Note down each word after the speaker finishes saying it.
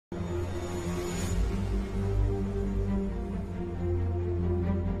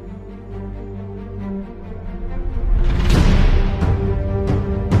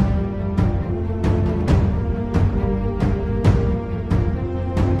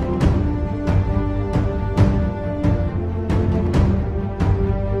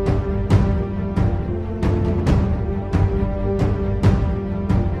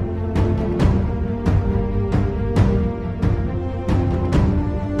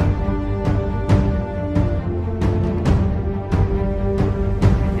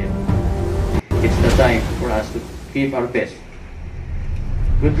give our best.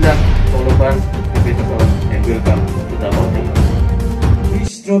 Good luck to all of us, and welcome to the mountain.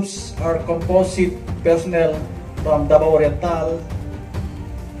 These troops are composite personnel from Davao Oriental,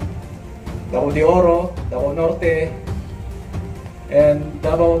 Davao de Oro, Davao Norte, and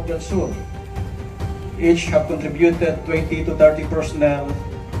Davao del Sur. Each have contributed 20 to 30 personnel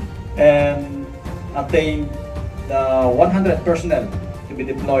and attained the 100 personnel to be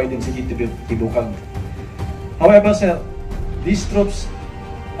deployed in Tibukag. However, sir, these troops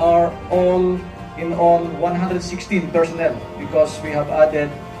are all in all 116 personnel because we have added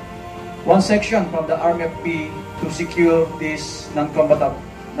one section from the RMFP to secure these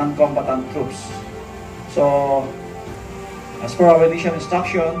non-combatant troops. So, as per our initial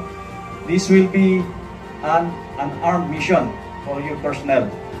instruction, this will be an armed mission for your personnel.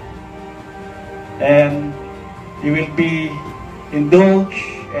 And you will be indulged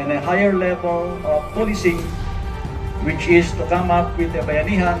in a higher level of policing, which is to come up with a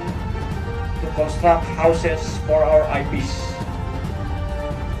Bayanihan to construct houses for our IPs.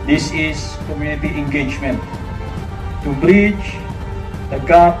 This is community engagement to bridge the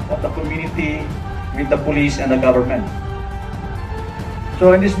gap of the community with the police and the government.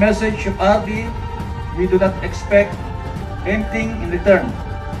 So in this message of RD, we do not expect anything in return.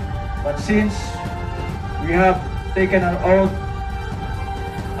 But since we have taken an oath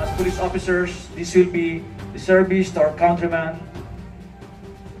as police officers, this will be the service to our countrymen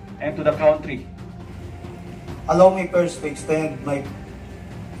and to the country. Allow me first to extend my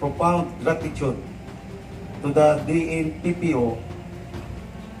profound gratitude to the DNPPO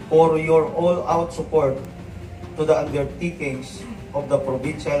for your all-out support to the undertakings of the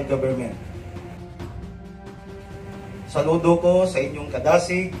provincial government. Saludo ko sa inyong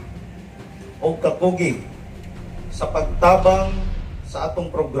kadasig o kapugi sa pagtabang sa atong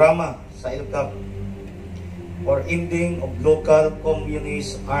programa sa ILCAP or ending of local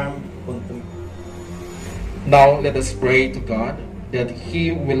communist armed conflict. Now let us pray to God that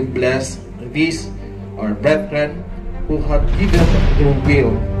He will bless these our brethren who have given their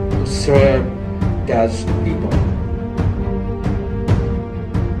will to serve God's people.